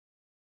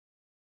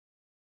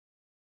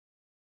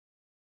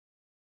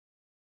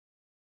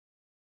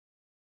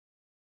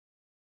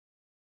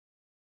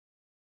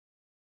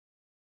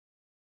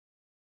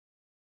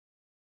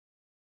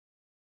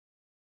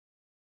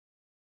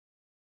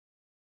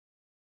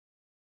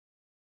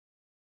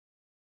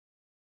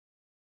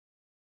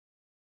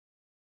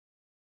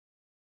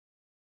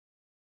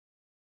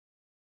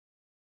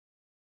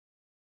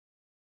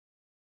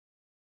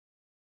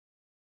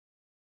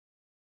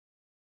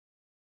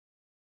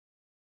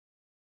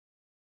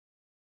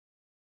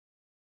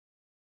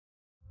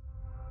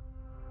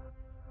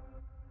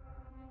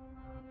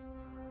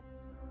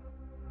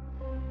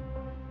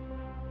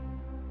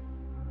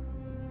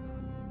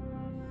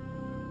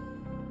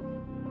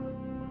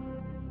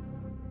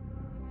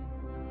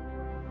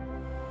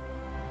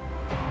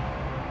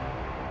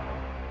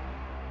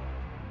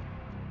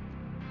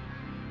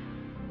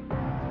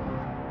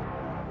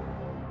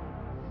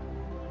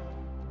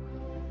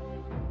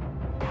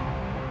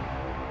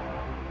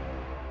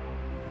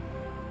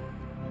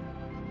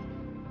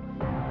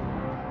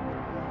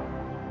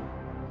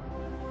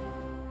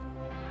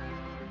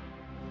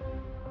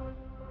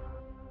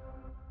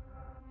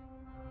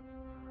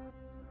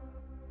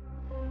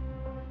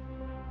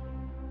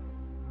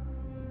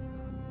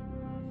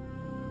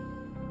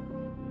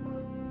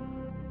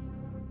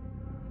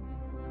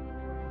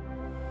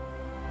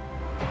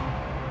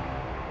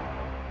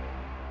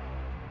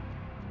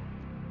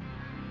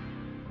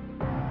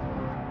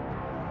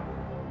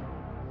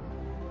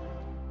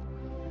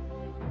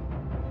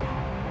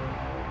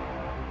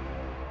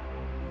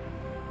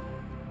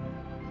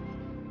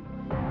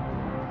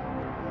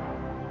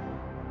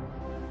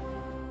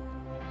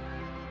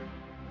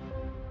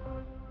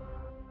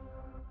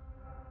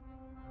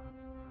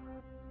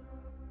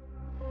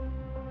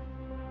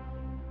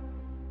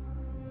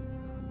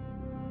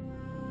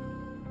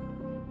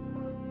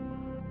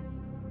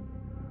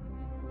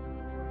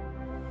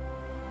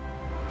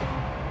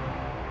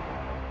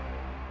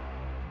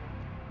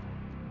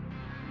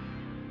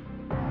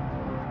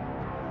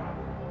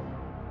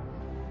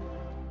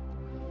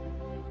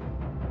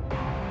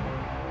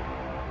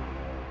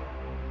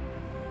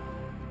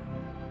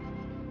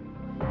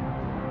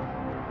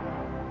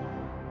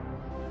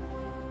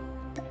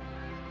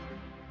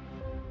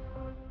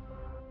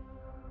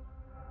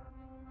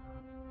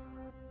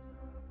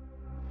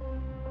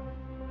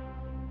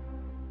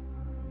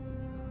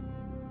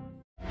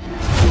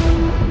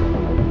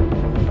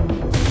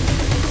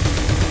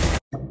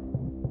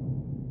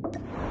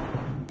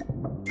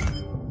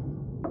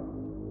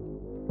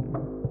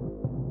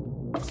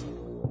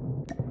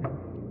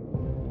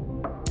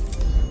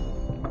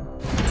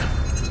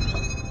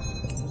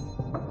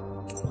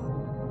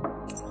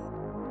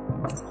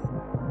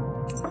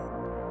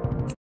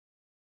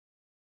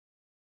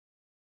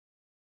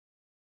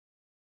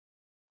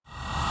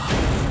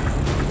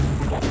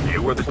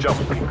You were the jump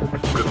leader.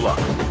 Good luck.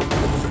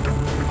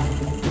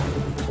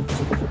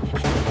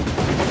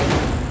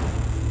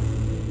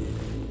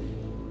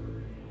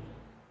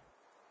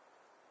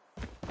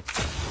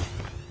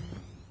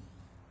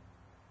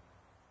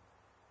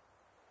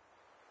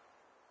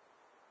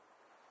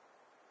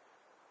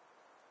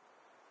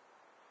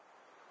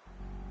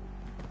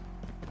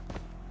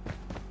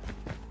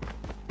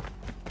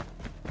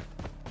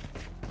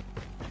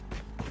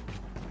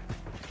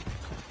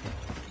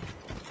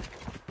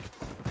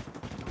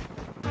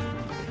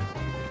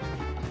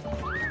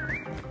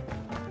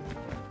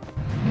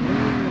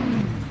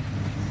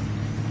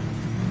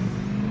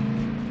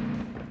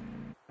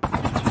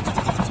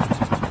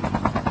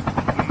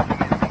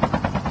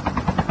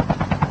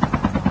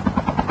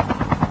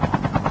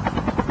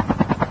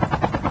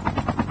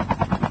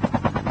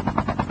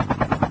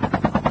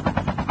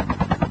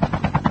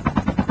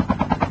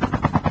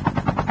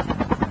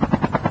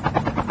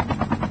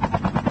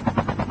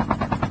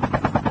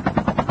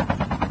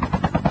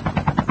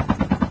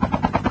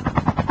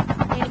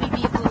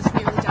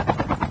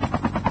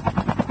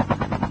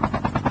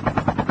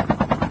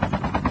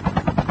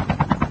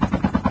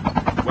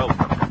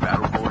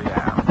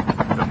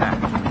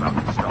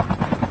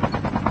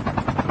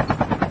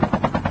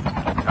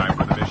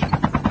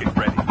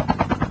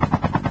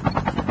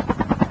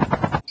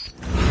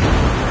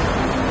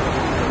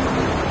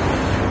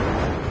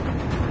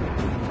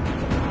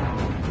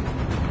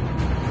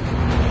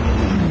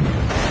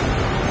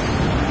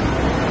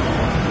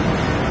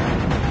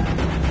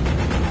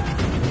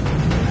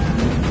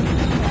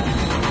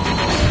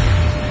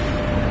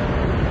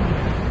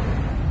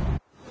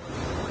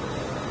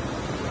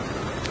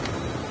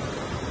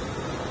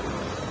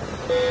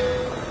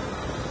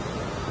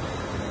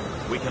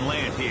 We can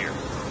land here.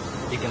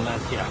 You can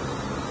land here.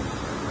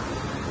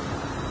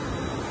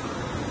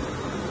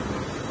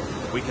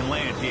 We can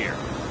land here.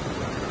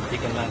 You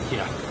can land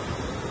here.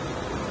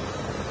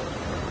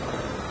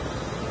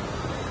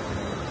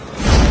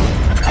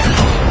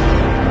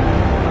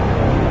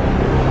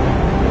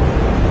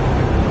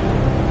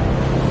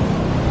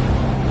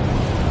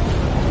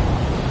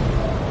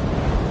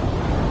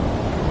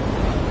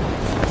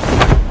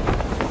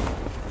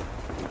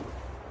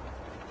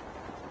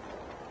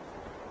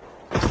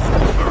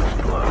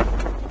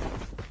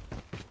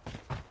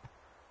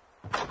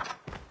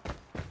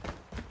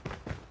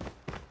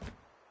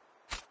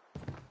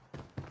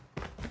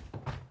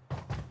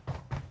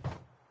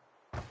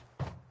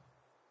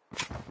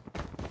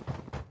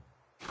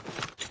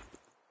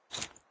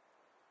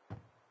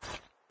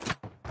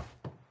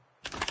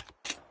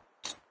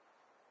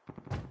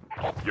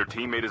 Your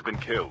teammate has been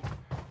killed.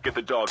 Get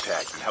the dog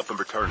tags and help them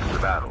return to the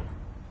battle.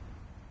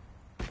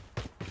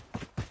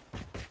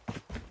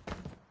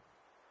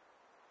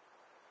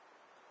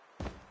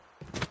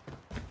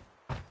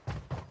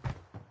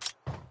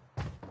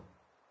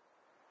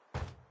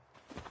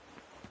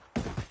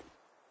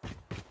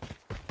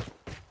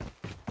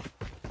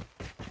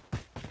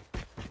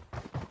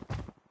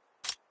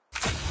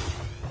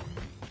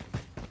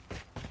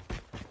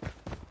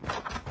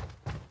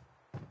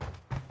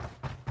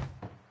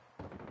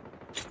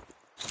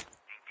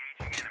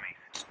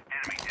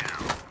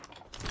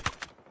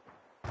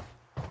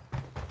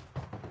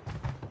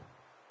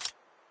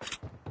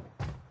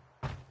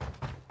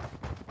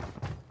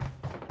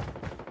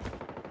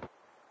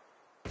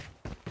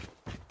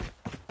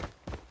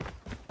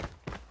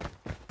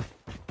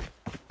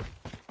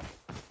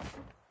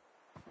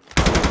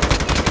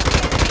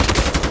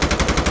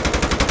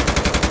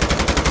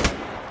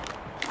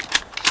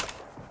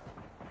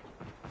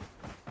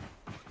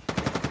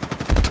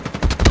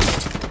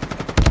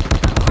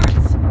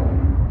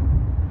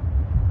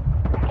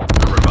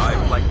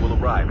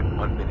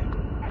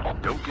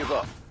 Don't give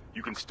up.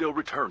 You can still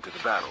return to the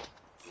battle.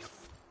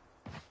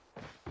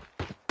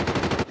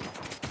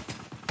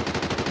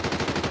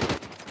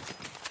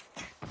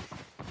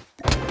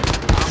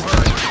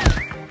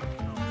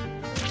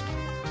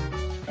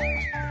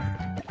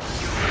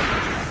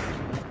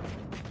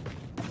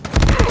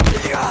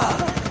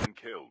 Been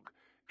killed.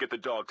 Get the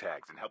dog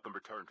tags and help them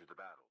return to the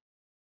battle.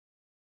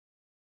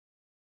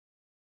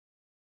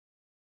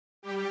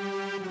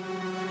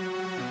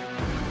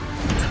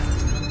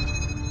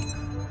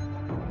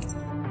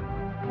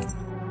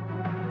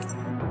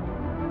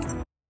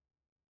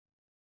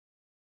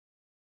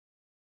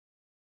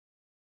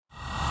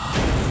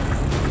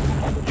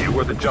 You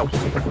were the jump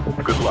leader.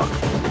 Good luck.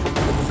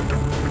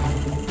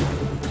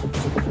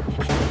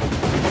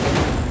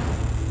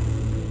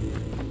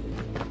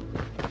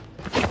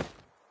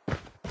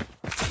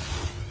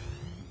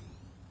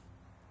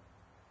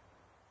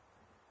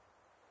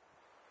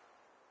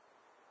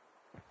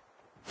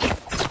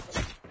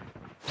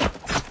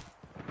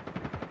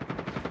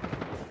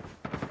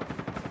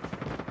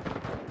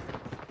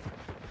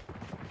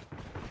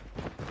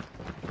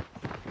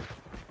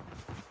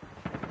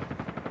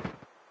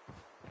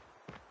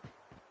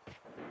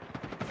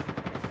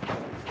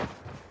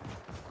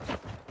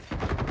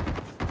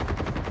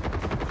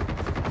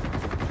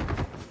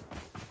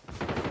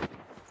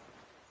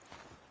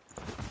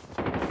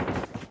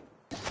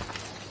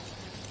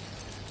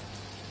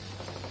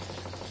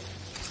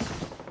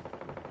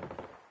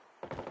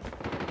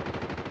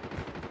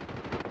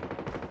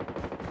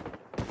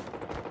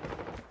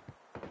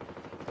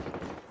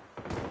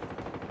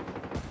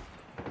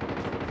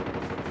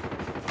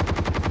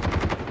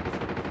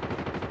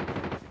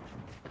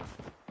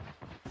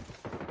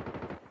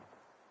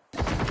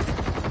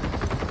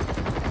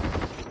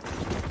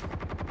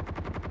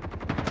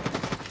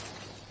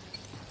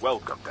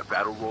 Welcome to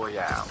Battle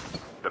Royale.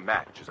 The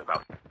match is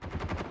about...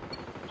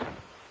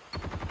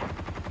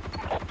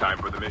 Time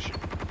for the mission.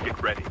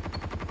 Get ready.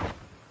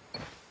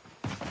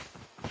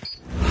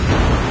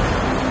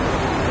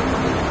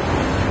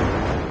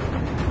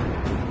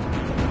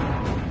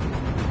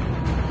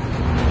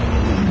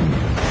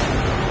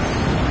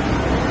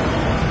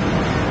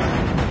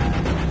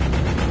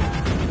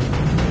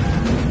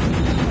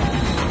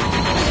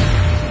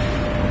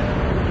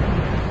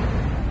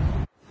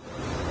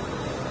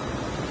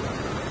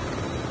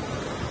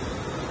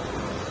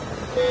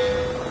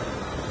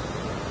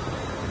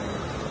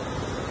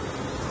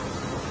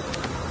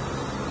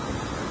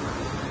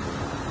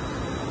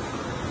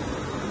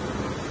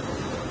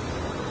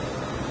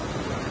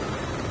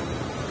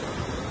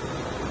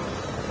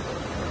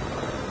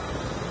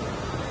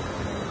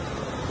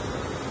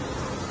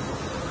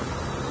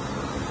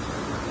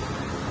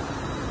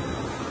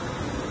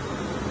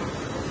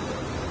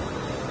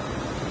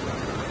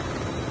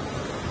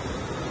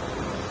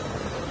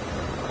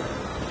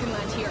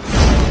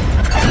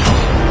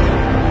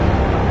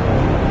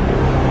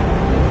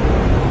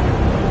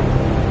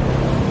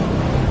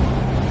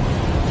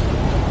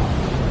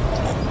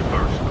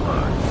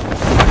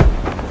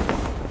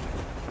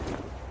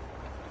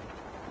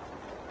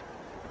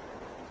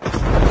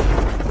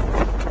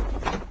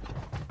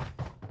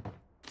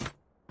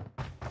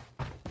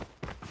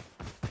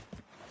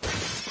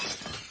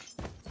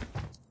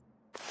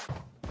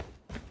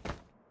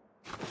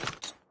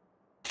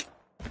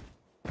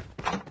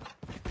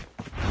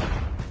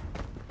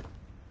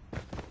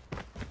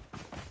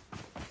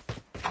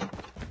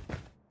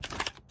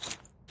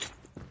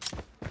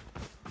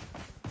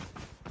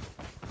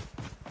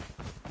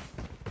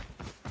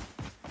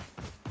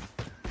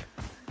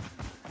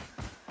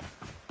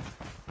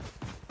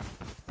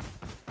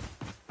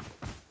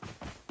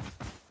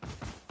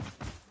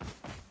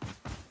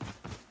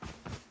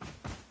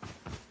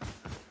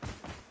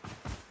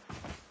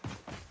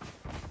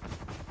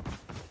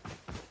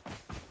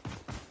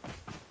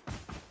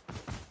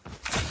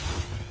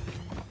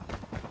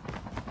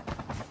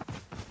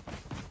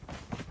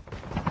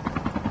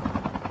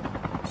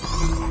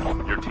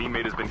 Your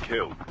teammate has been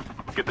killed.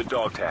 Get the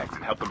dog tags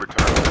and help them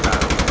return to the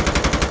battle.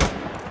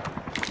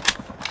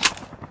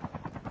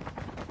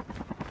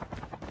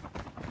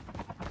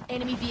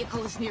 Enemy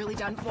vehicle is nearly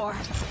done for.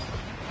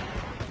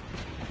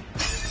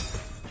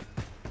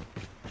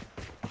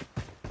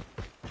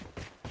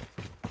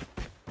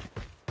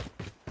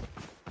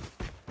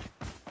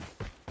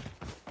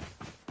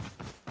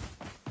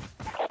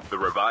 The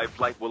revived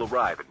flight will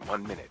arrive in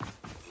 1 minute.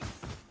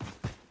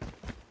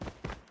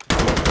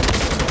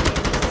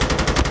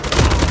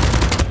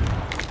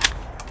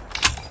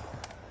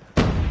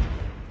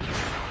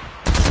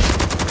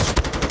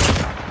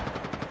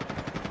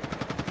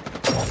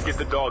 Get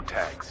the dog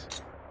tags.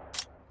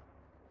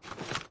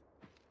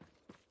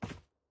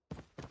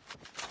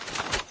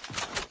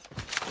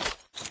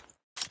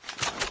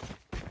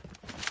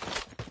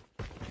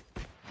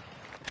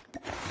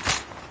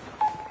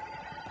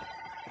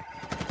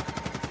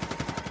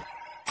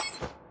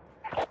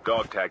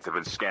 Dog tags have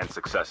been scanned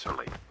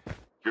successfully.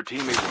 Your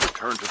teammate will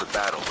return to the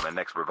battle when the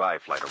next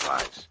revive flight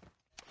arrives.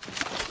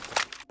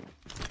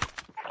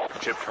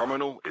 Chip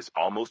terminal is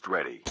almost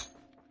ready.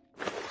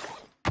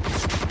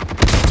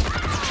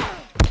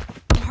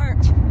 I'm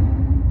hurt.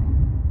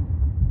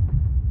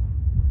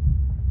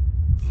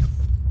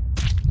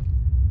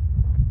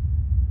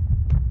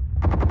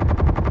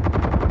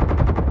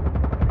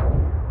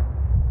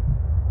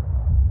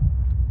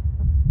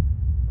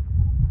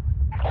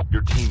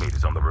 Your teammate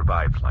is on the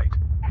revive flight.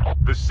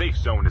 The safe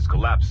zone is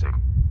collapsing.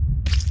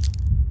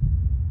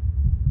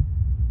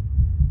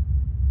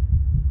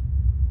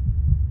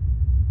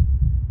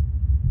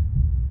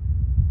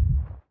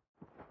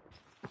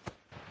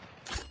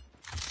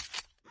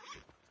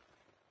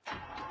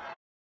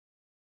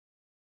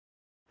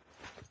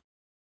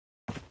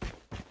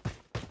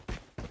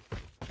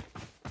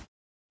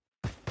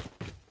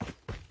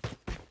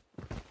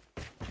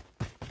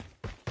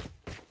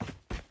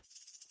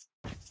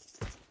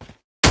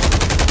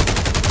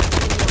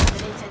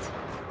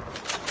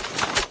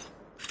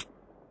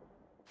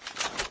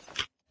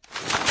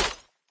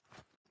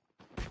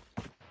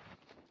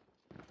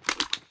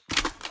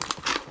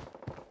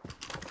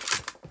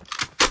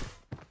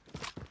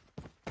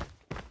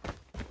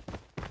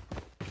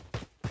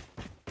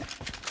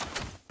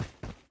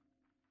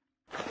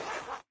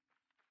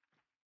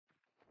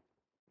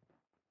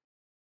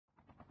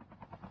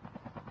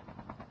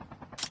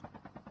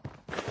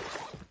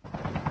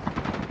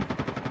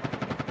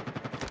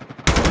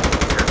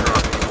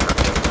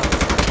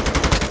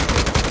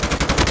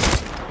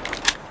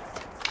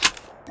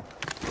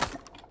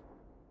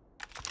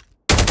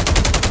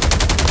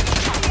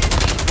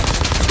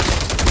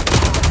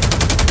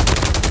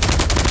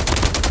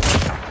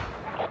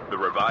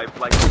 Revive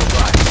flight will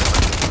arrive.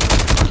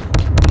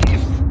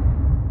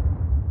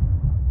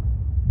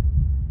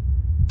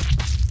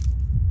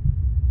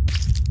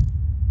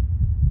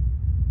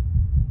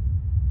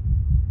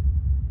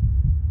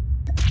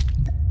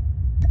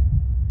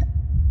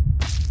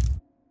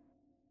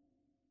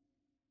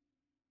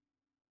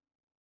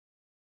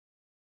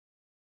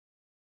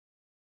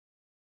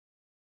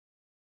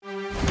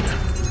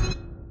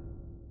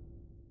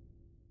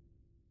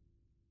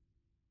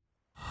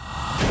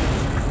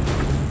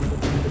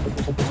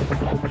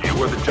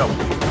 You are the jump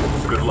lead.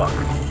 Good luck.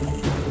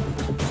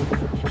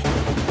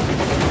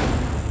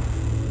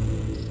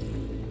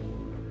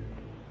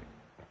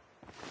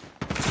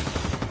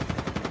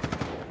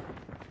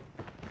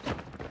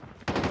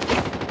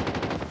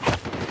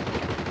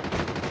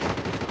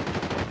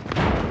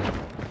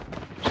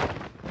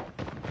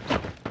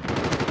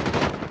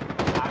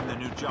 I'm the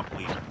new jump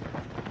leader.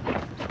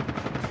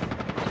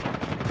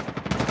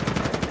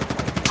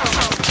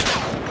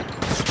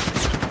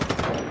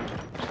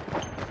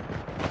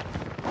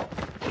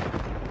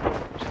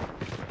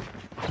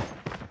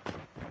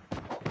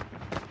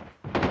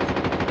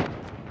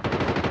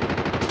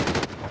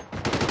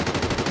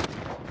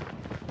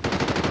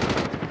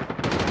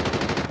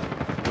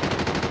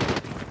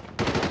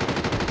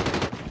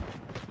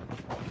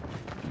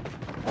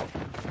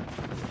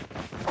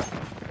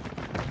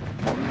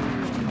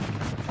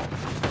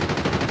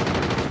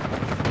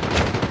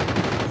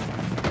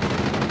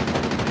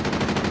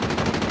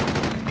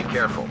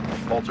 Careful,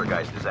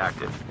 Poltergeist is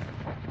active.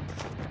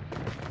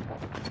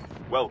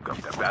 Welcome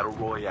to Battle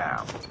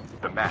Royale.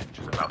 The match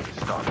is about to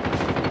start.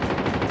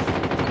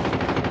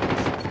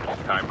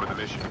 Time for the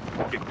mission.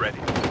 Get ready.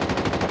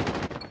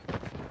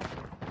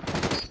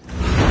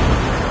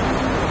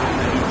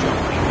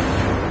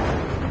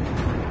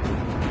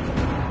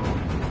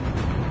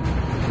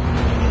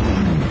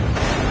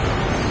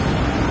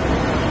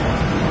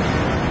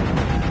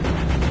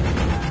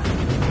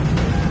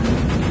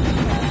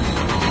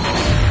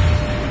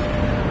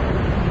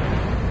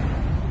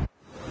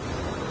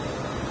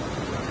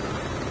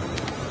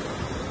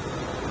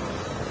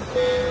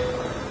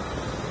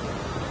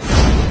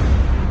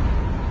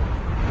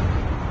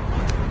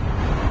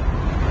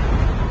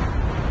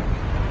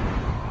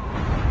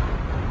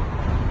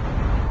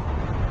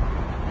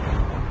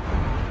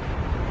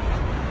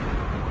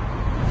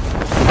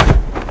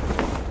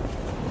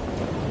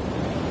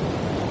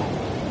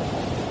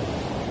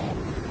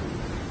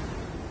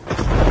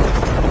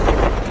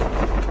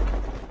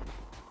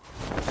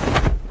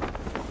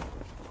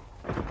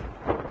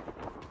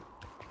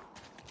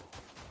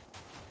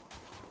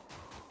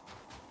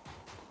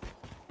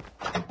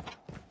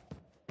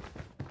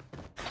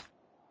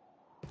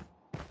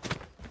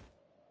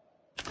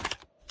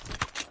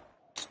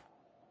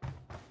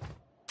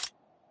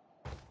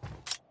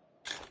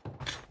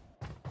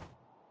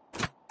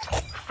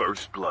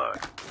 First blood.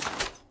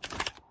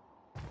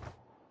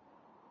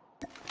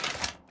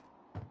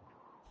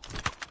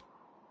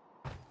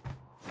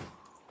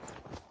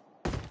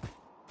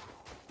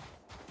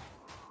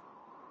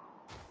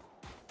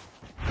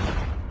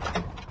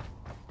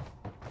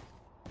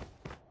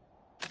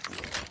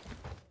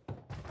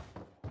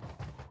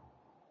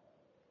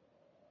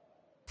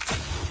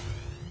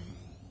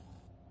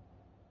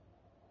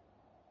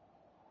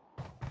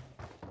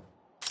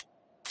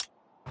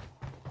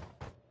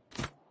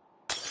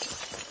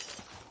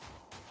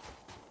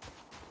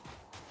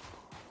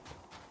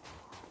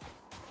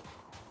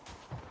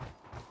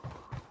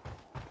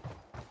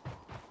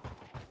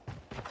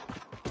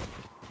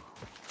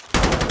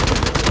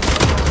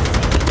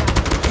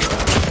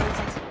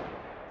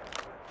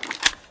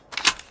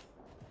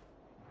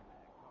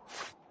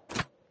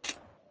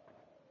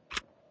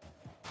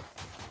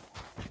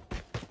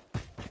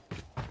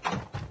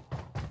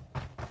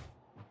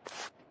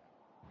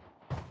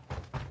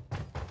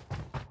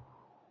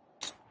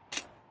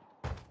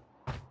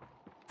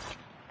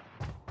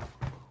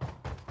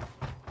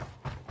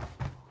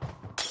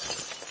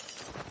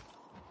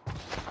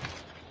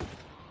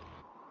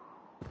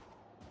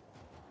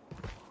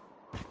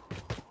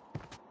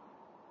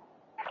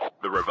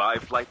 The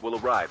revived flight will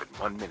arrive in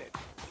 1 minute.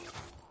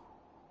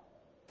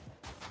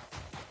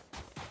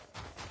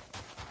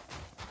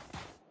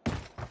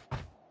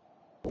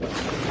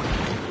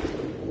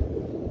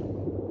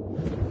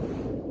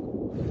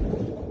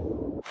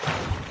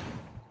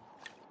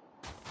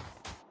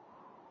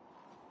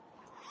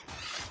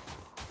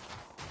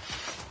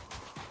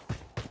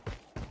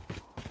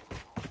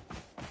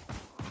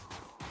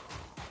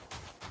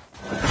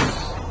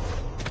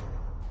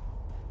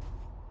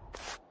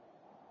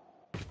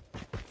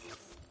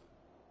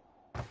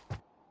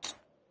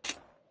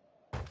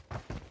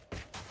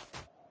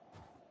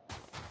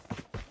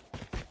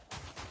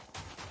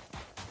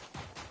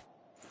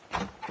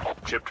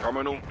 Chip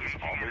terminal is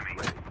almost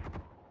ready.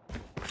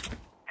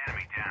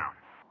 Enemy down.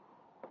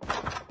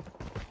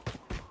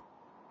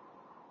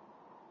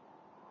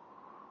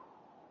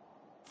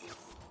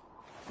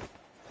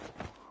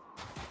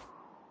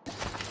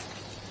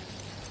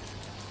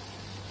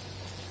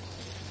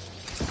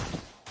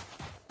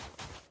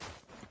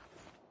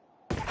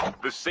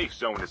 The safe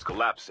zone is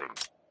collapsing.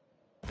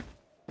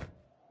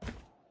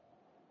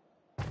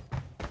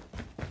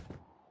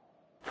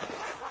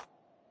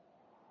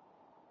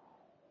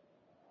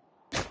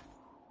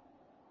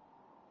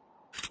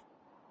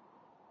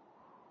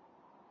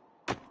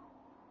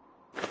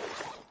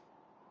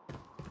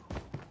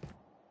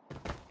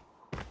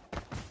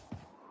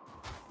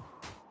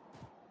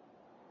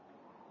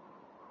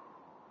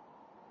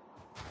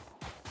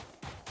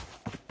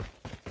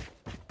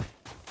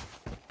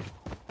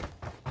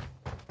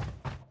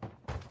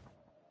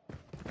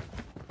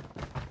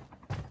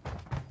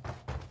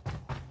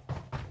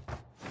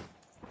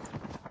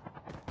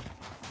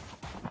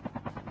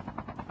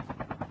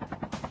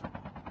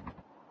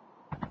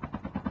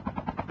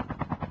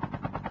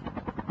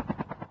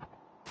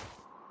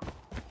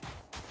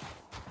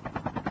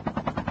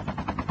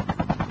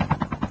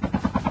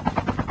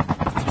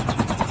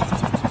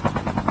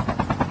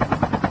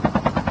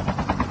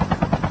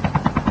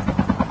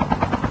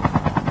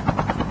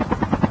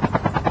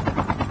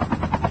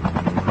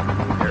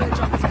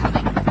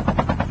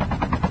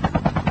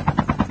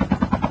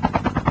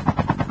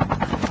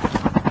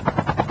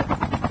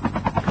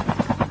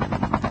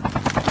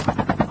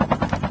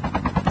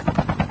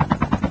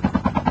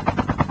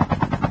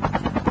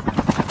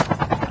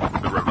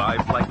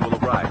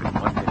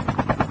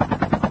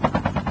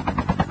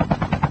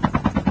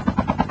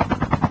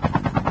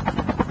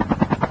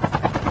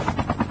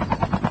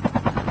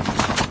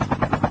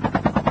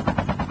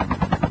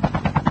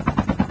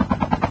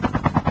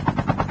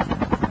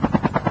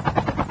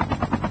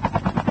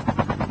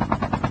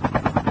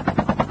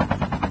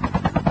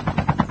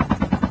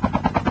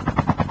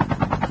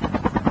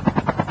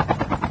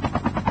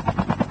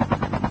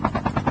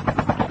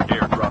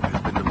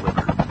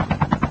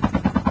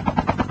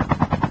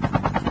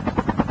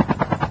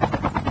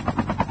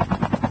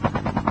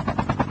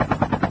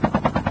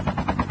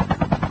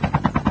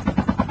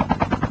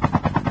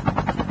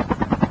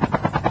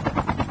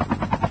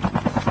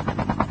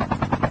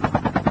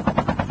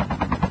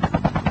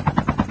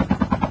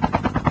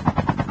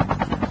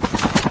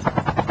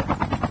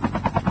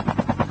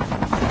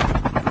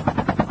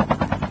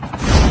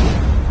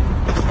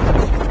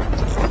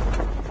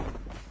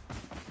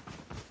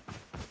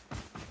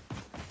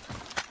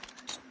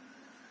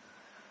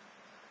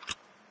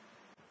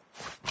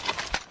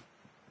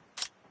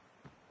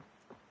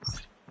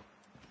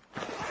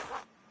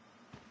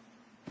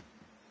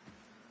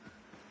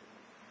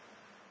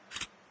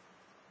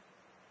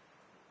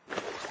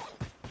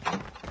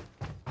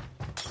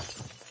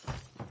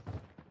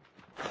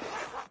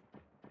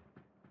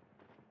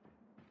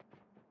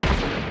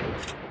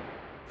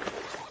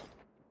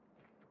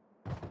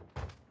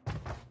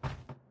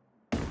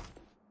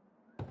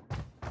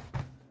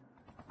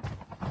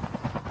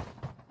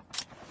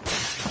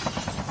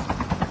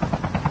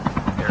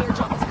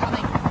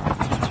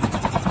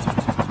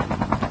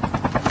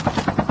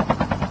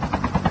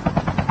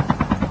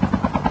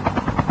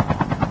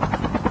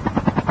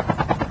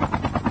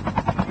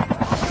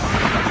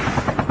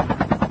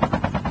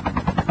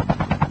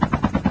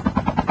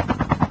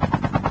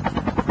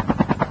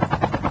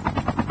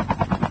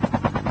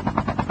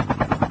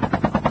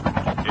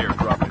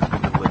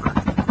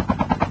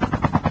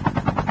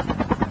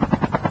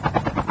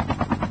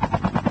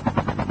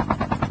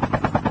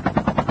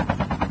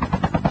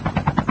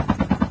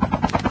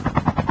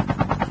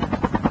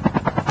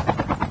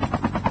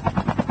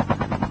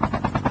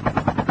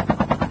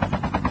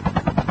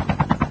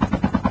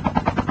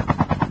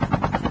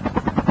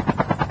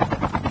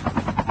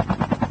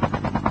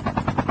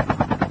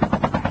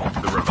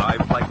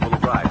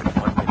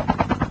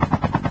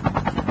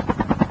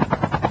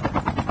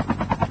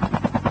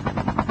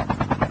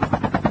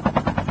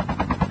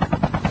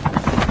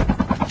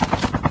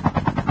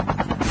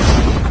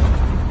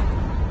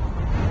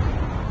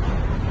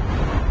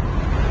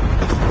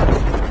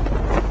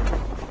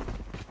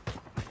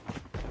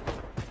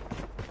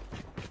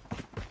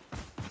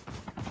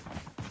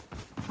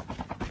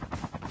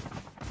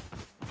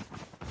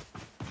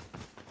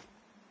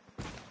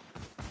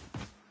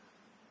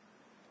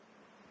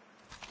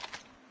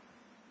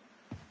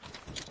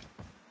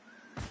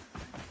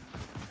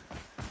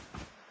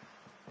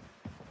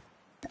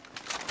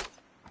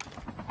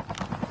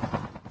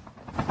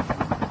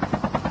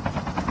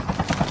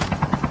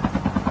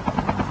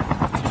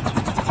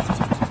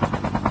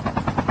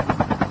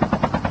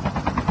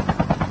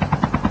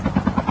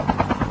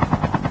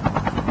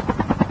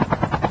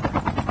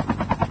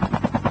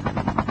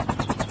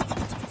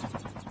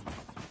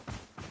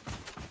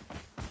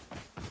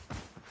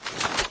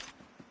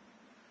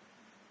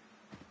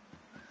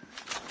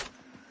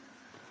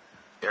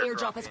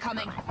 Airdrop is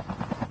coming.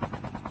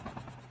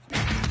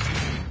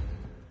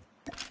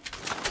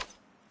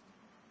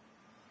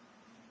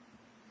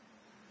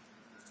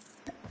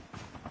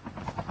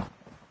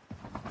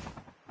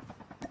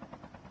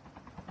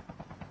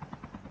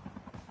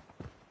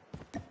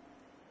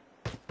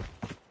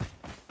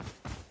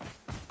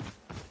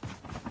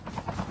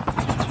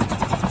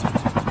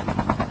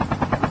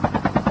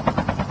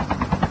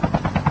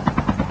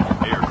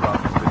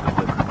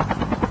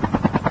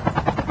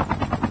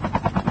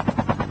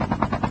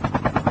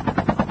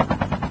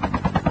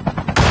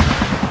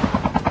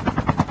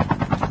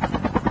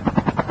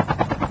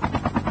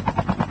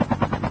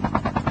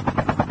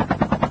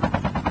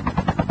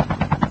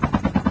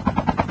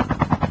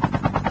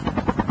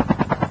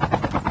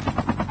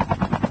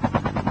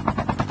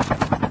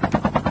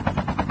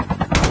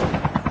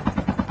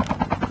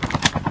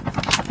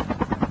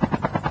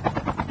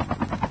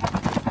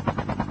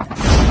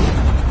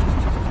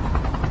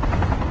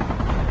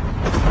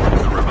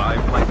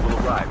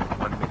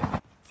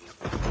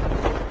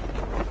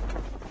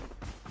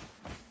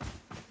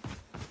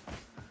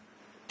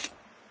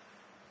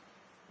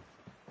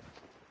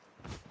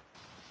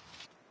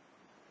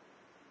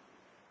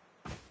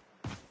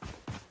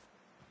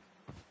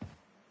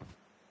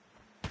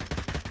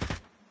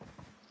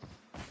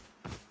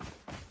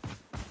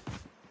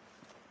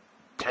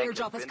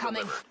 Airdrop is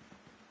coming. Delivered.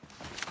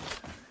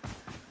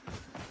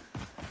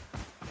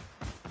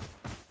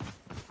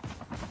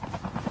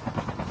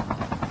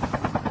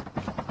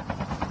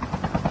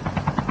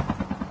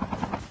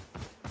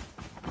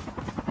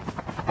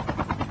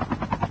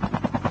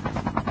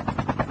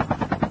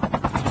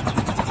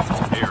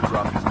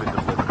 Airdrop has been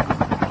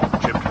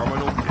delivered. Chip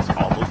terminal is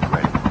almost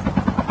ready.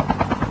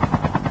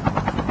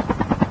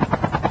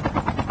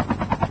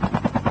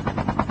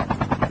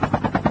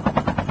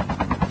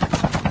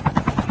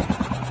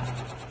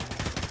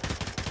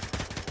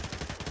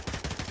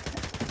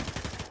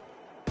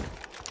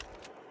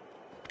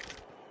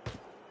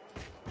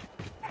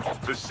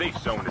 The safe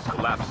zone is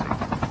collapsing.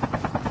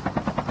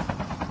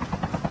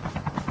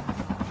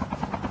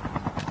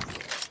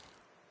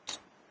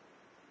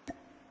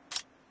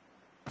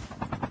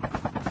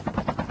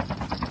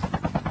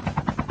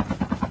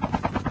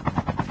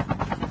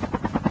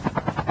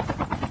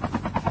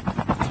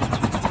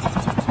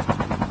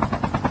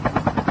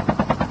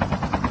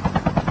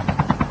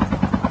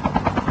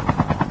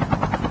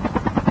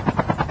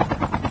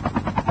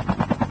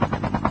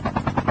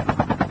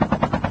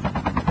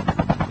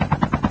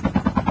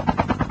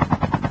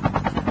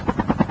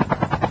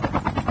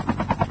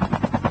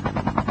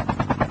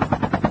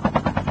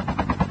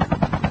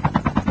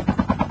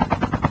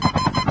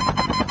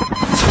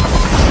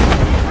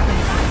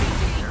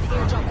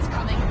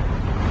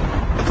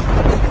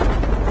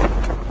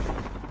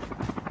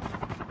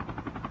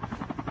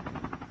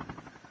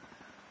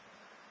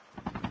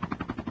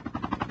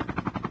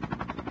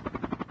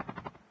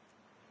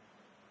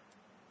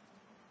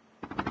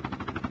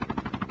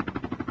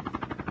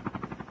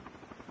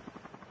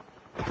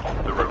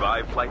 The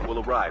revived flight will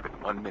arrive in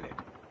 1 minute.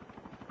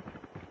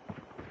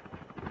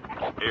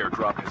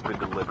 Airdrop has been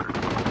delivered.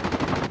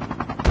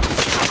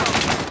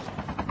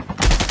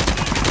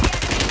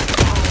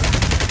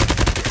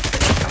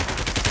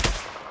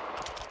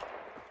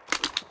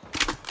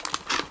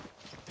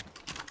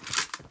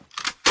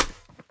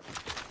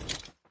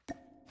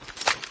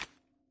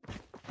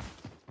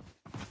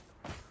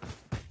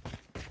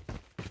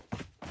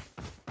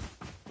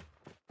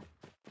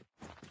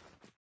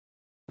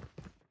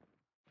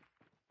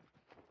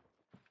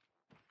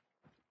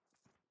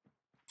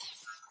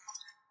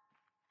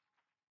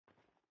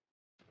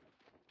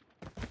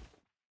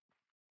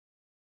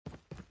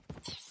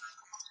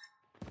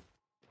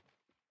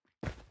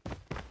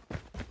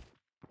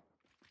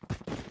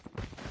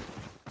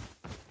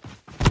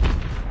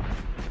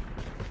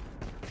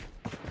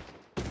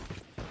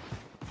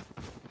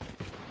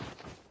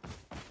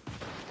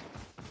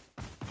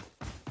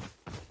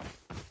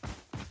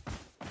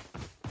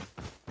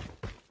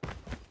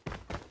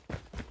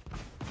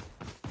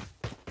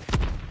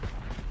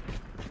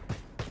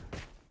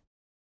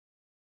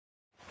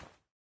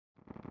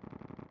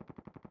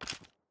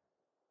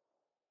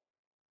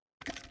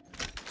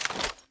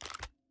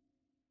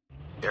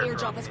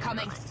 Airdrop is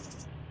coming.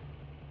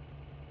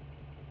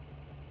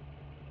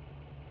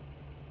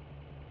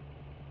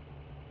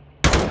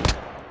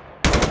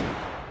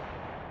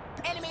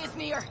 Enemy is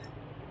near.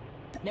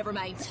 Never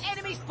mind.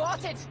 Enemy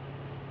spotted.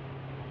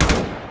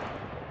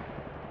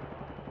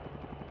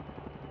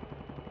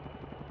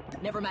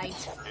 Never mind.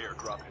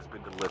 Airdrop has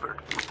been delivered.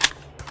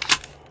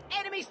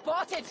 Enemy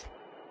spotted.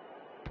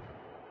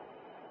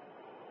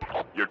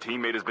 Your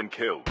teammate has been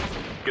killed.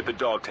 Get the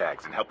dog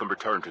tags and help them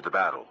return to the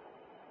battle.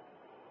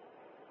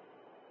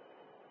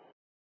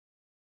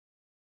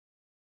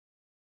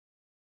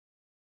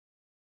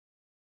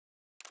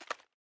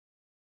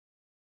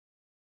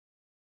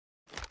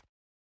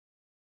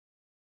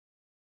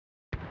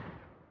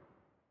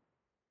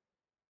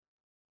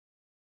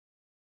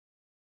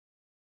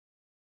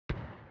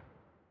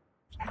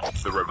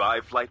 The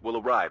revived flight will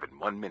arrive in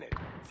 1 minute.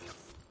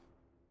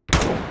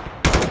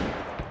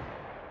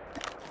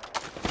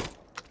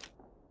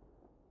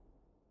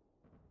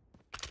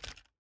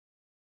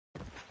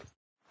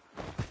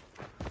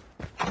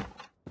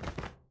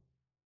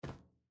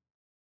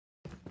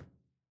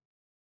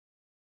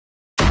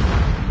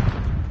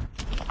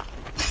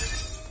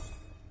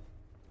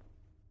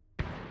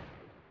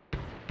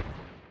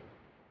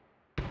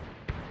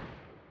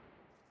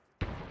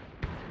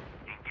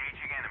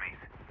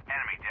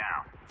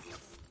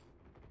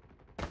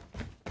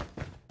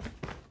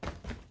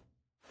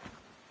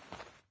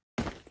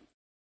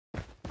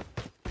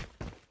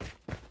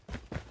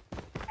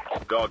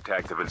 Dog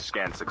tags have been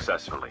scanned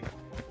successfully.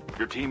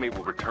 Your teammate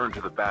will return to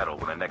the battle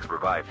when the next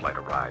revive flight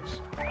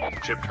arrives.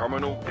 Chip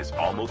terminal is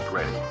almost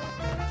ready.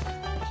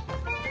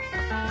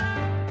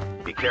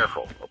 Be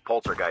careful, a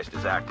poltergeist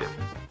is active.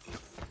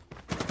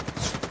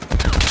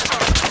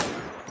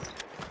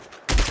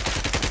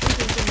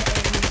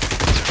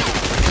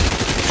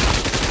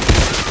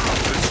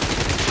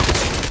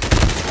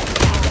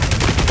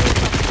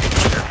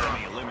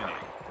 Enemy eliminated.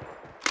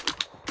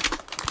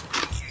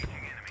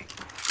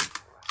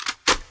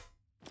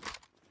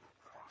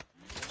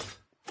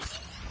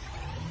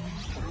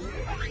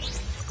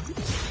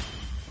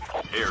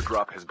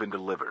 Airdrop has been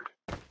delivered.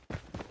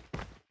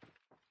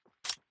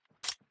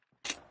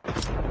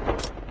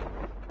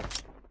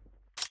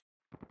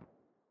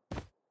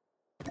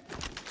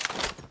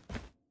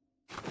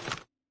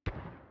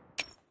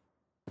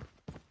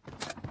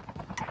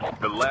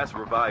 The last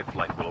revive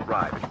flight will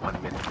arrive in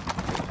 1 minute.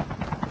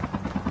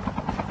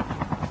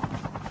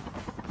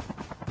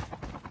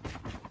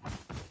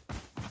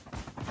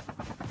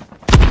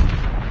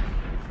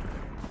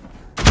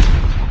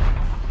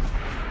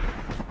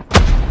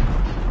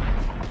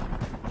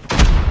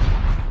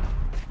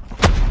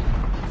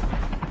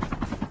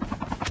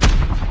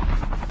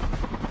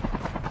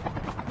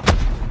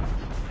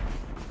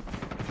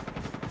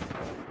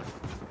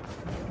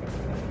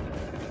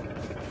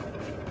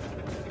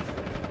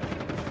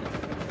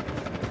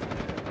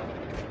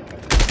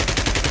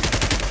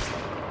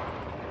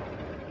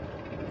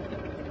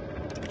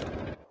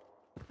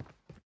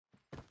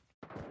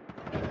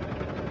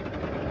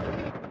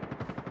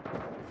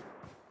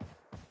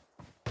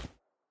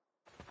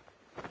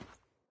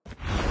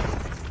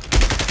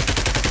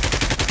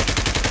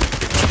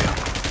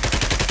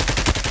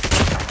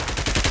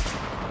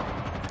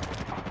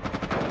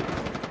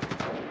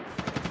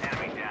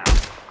 Enemy down.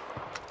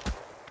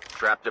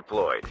 Trap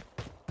deployed.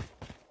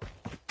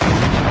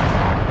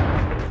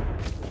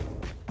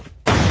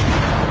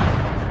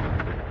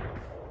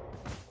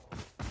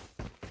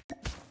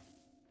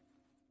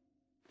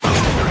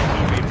 Your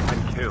teammate has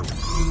been killed.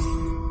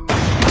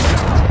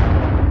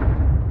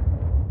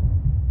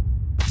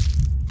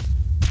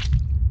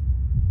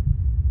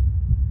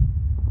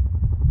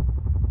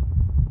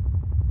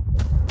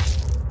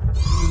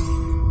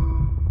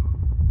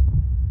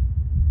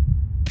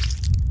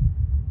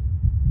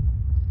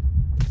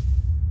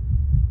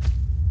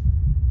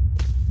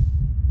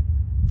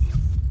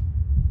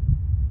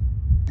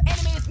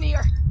 Enemy is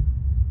near.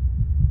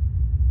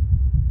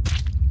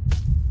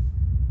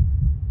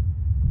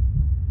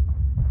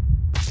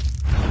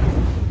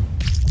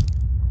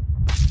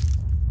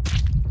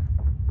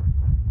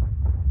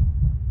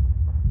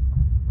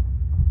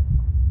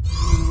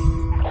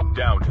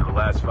 Down to the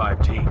last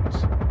 5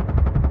 teams.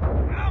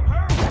 I'm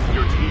hurt.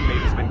 Your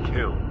teammate has been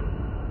killed.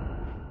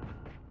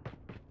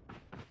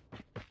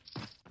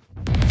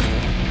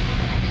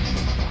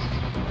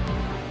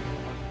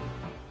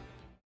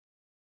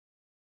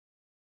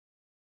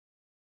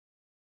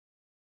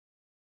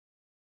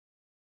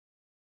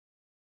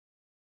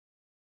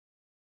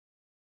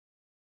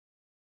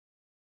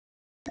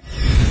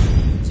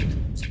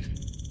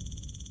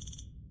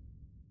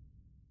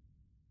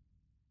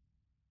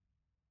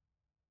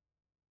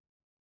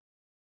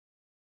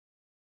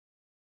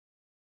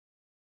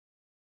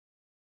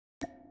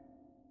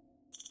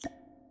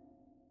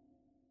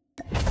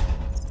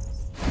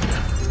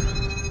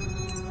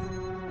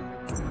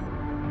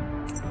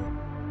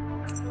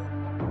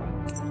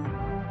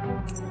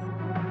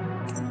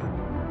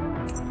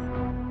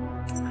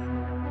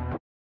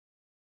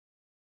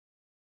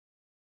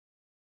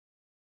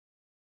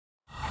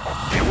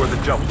 You were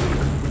the jump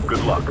leader.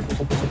 Good luck.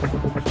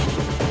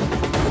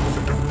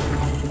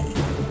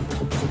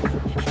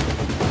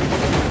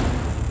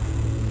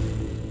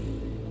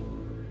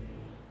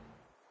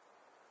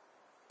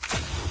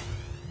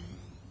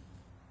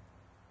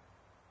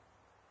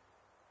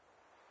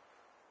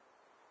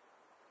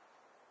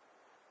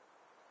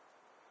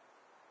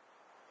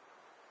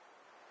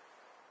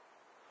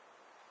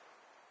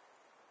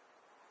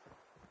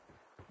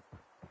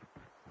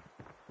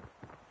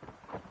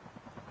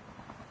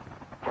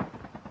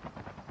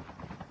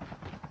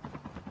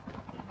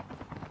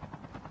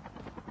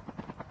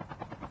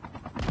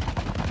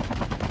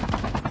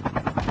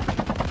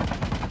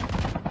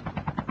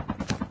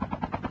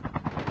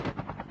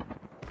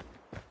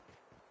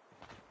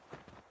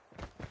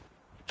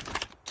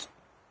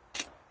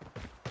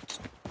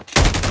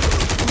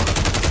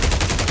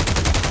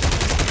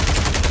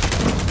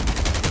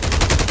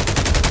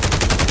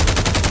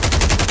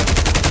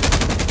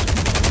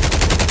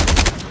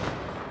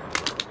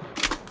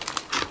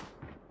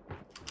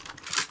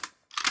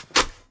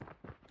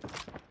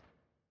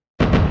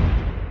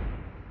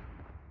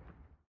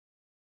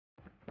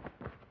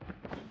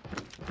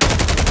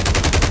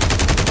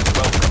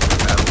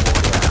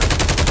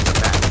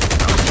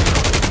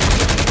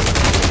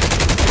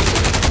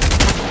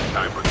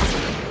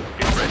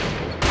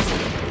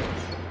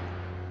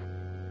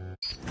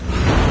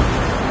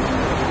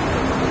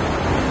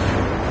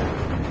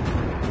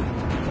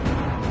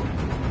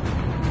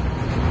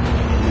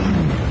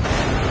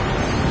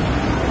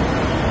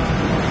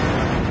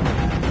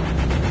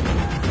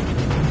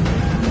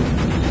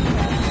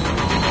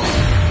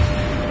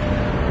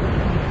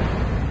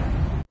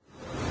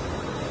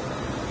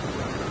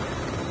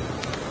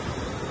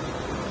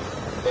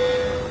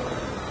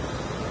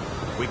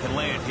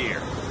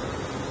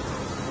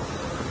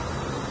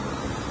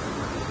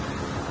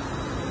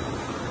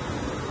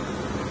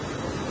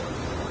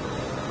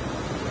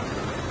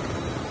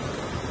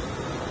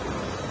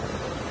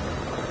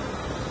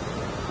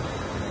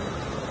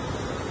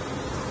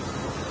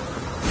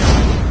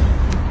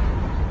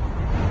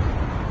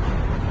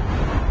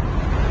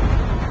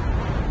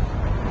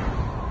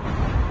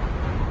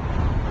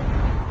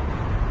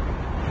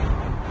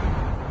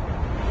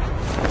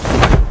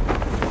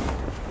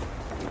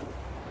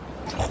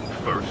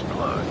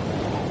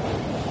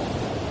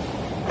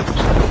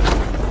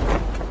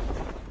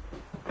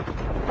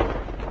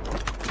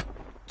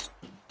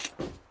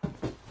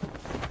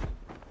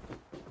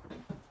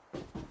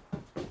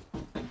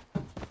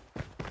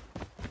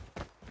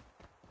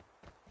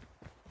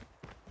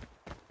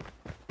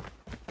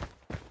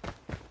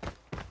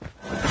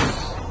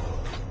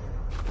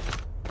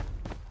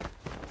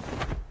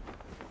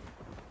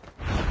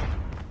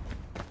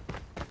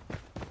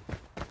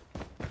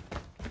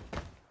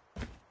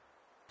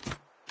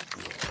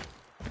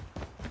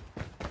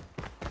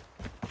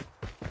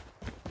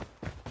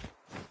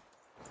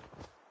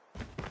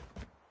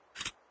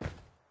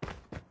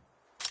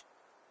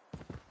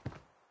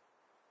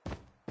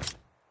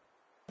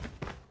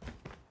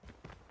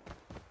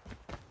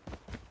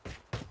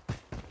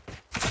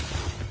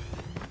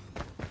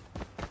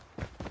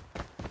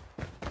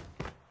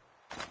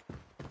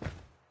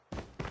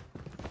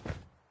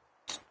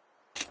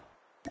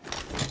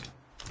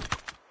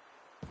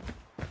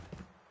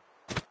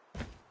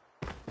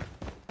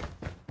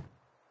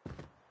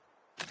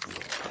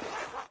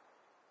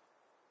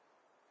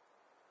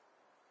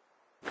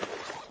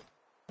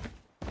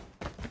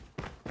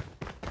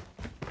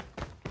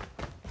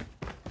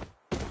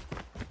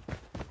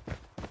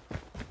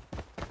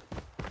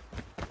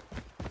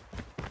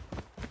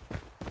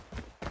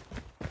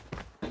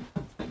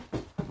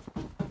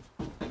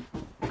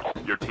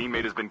 Your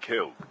teammate has been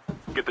killed.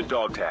 Get the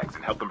dog tags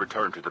and help them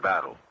return to the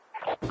battle.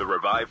 The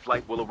revived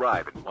flight will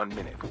arrive in 1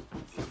 minute.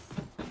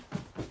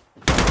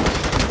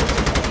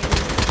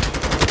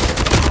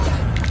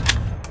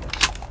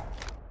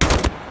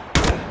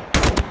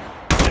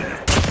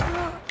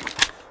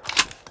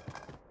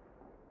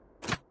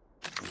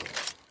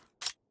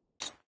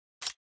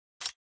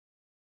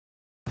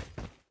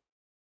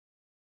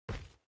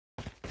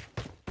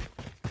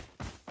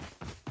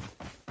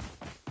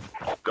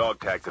 Dog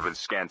tags have been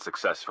scanned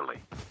successfully.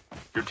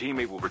 Your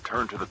teammate will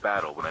return to the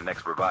battle when the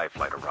next revive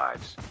flight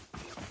arrives.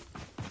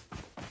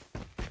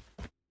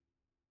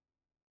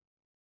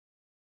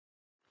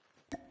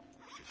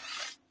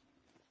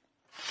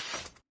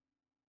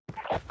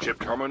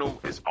 Chip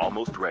terminal is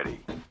almost ready.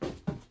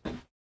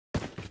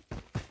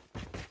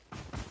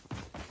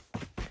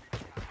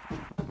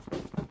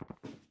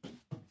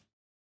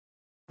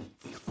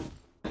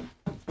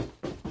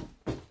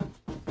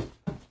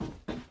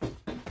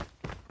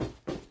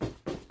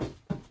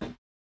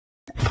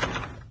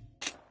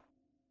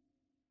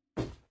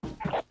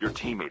 Your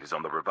teammate is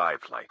on the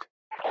revive flight.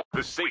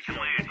 The safety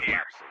line is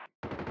collapsing.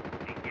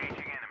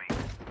 Engaging enemy.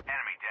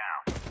 Enemy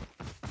down.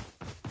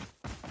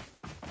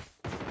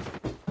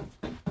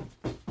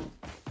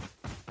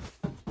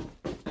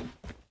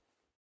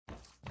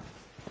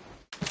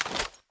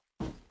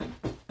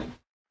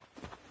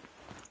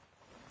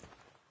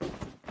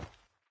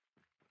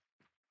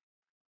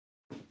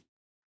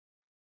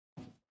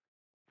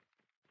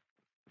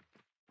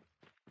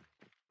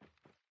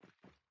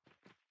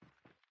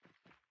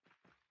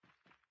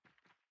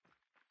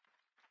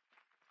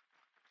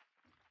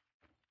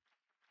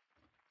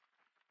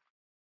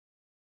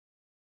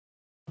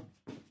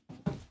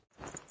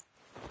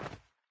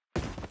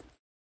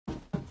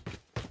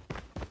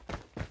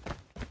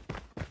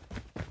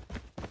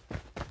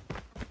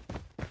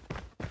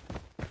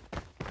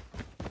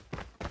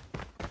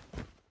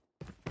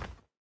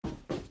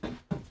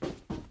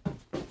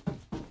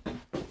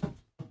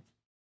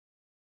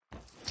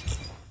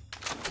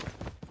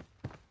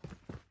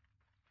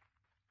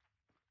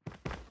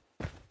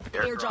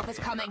 Airdrop is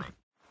coming.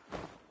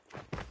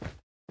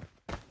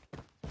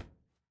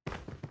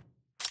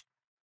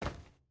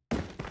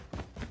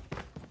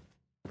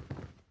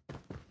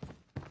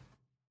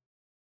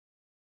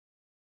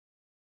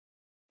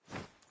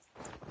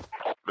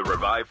 The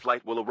revive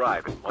flight will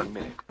arrive in 1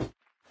 minute.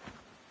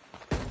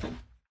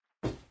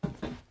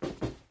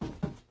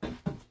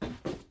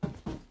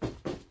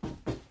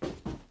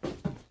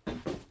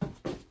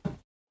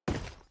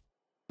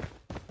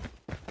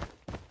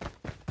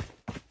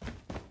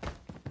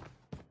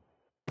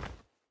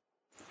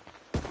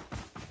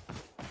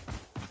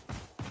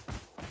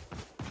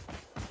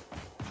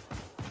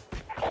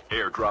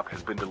 Airdrop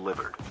has been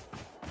delivered.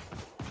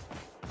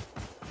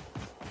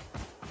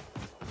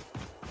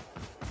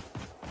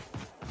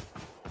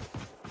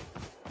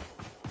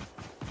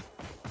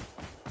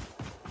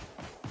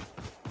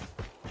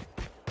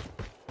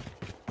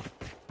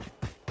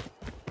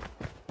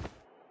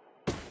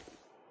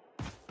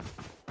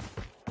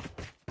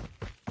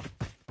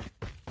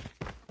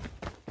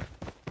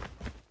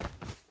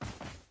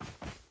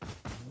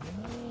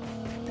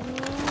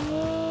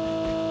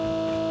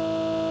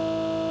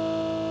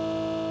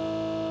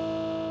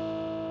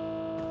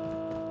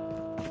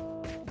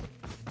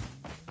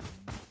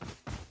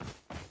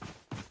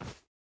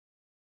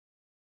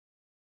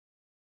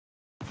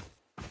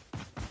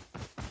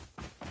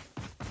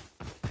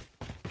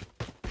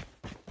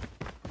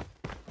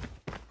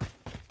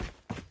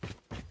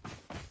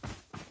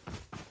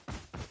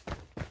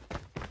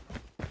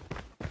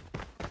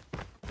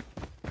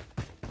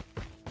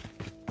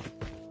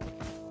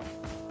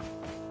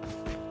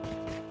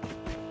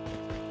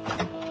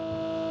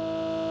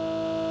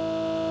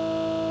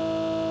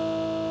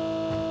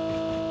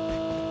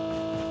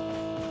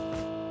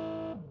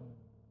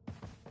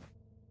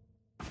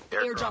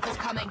 Airdrop is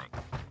coming.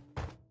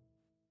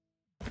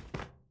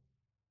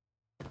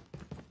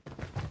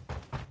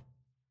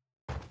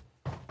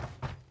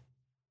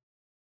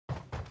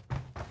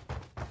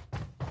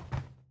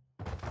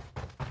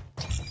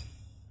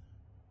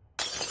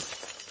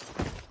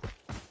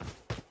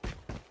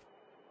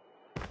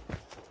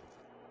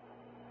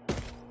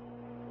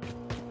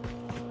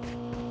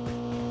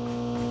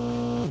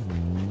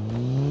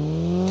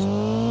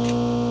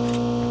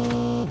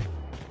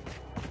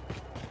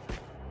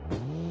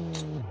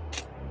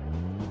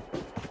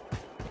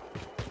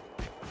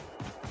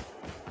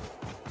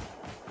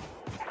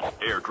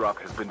 Airdrop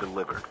has been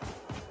delivered.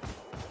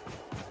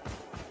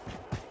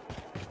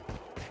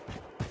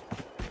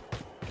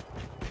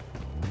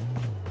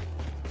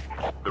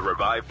 The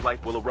revive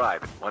flight will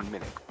arrive in 1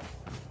 minute.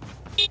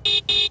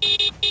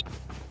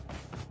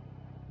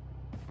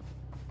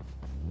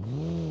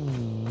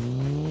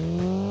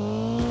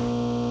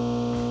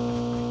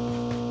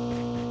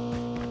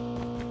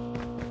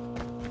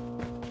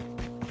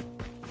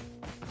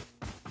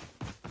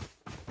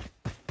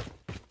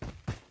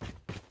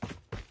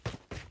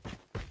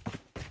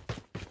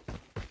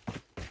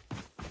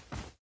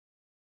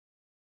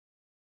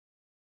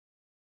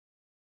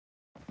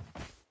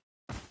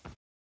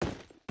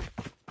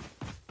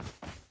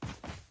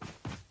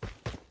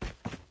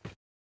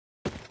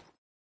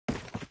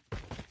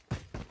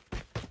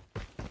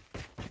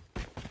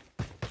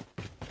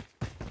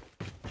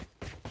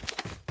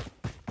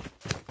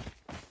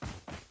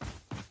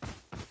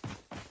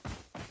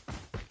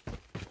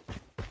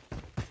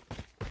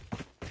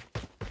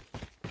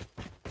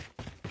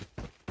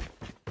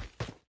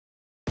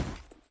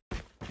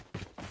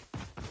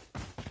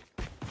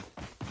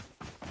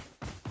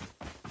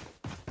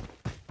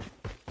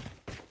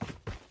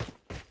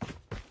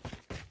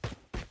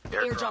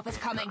 Airdrop is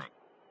coming.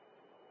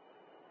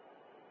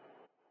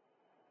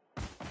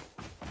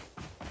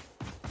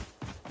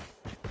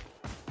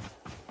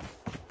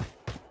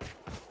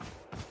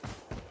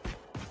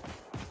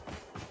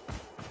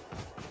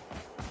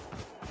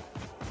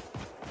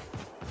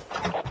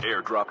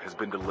 Airdrop has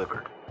been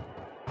delivered.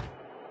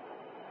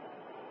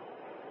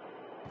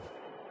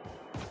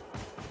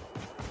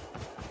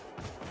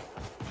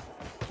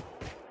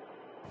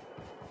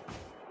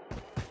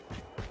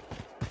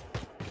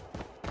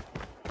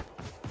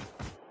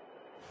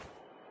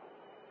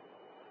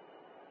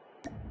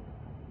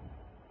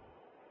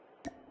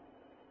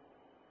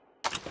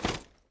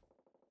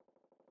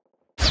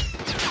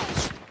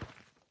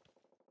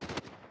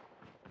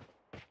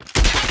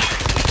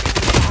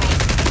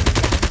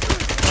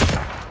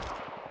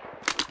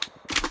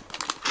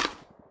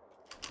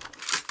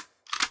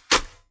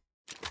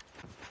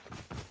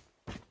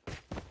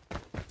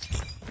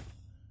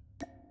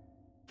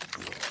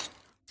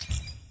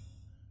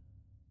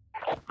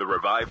 The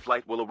revived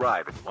flight will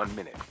arrive in 1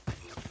 minute.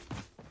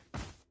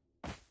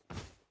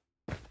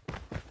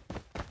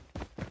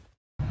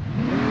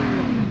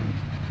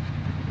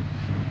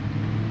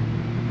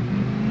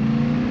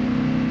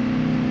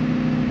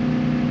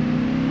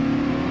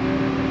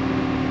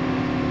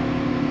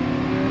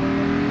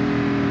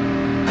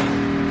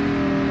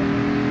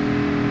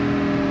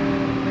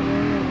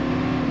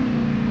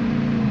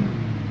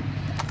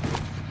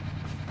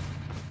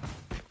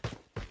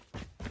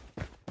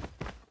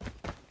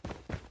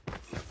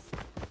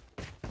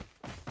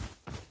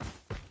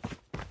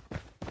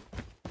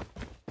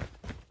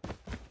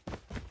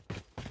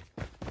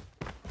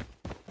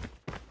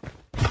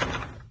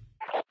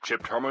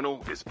 Chip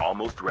terminal is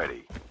almost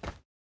ready.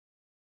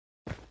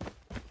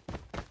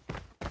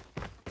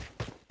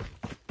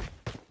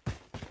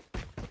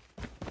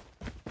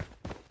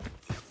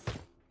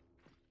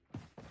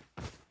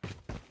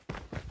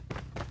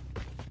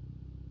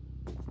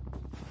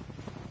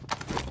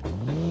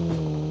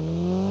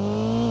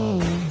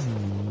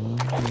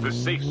 The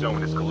safe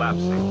zone is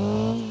collapsing.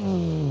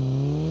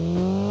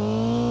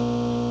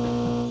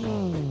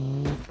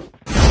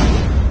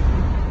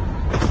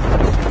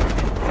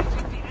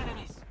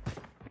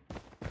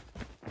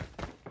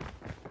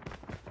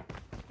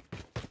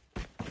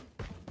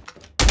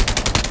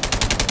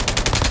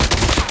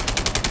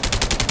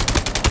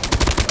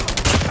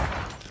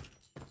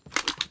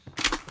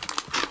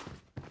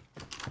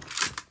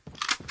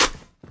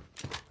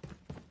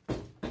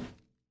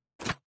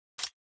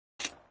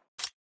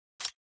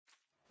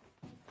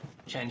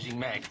 Changing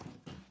mag.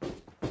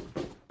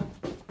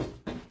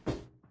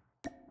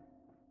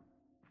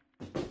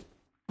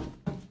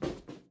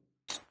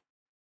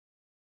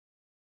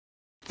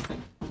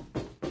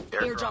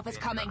 Airdrop is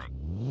coming.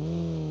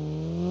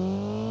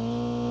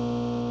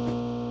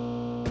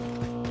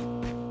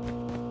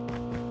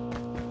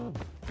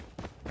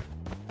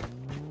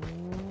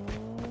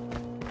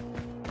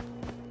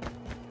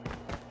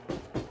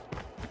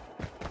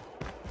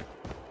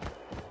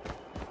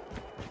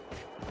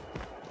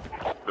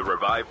 The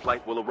revived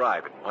flight will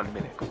arrive in 1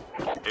 minute.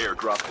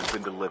 Airdrop has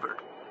been delivered.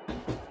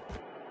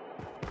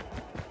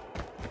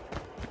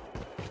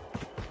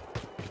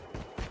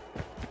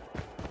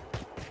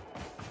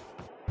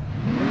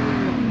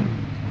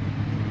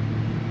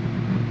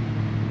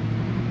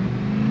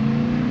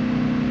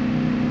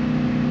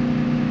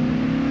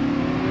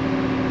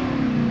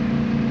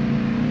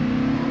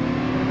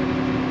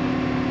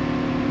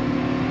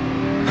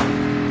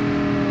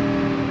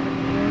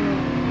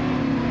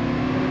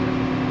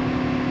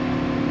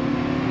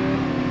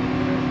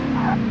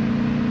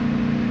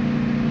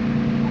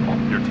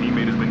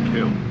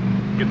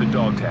 Get the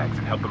dog tags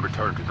and help them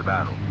return to the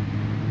battle.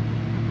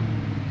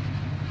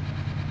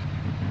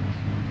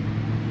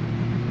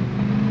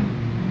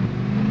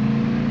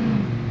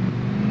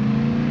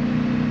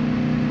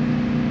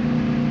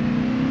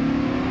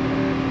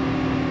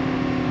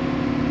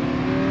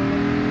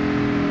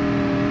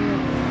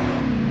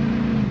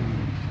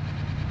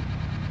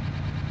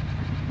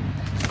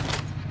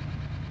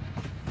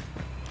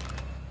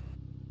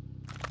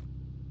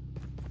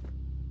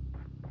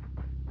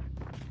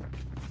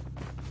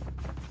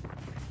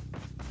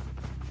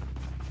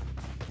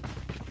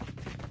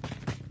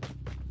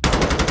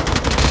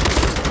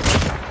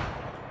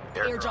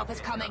 Airdrop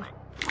is coming.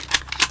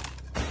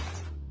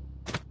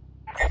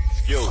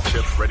 Skill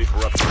chips ready for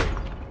upgrade.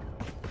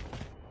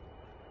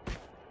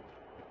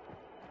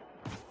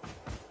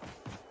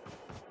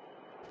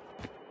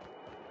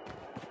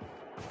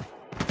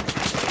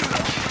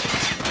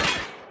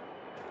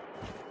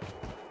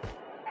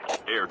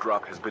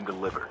 Airdrop has been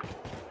delivered.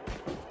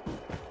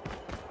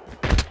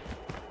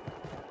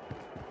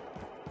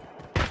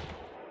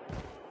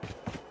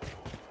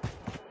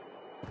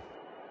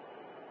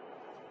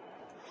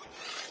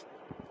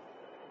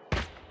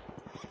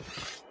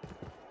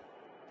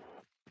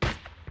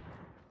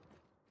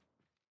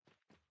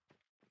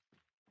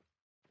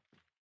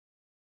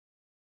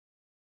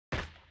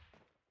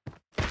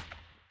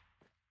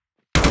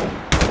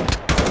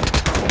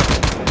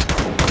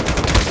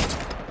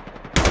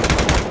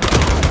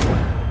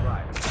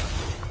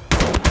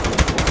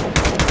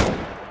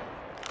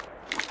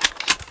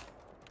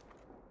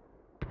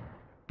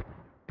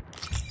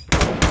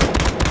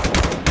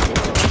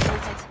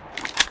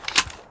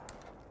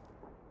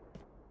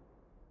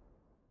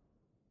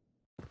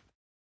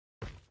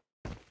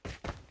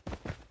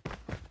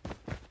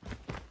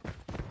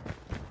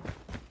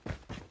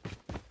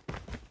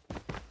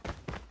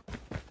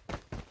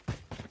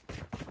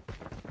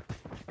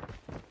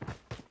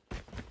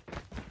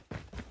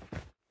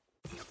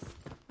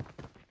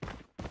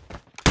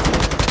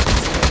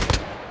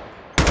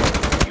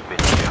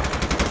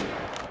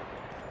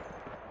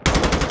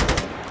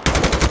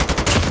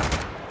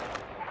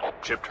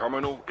 Chip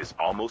terminal is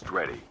almost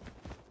ready.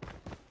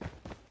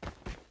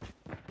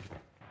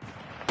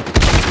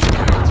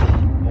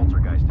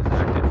 Poltergeist is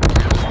active.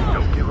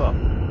 Don't give up.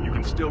 You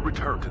can still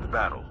return to the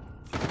battle.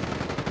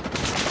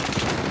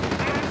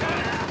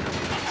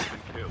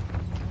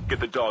 Get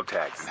the dog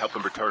tags and help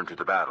them return to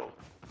the battle.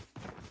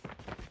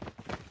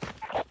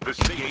 The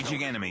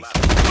Engaging enemies.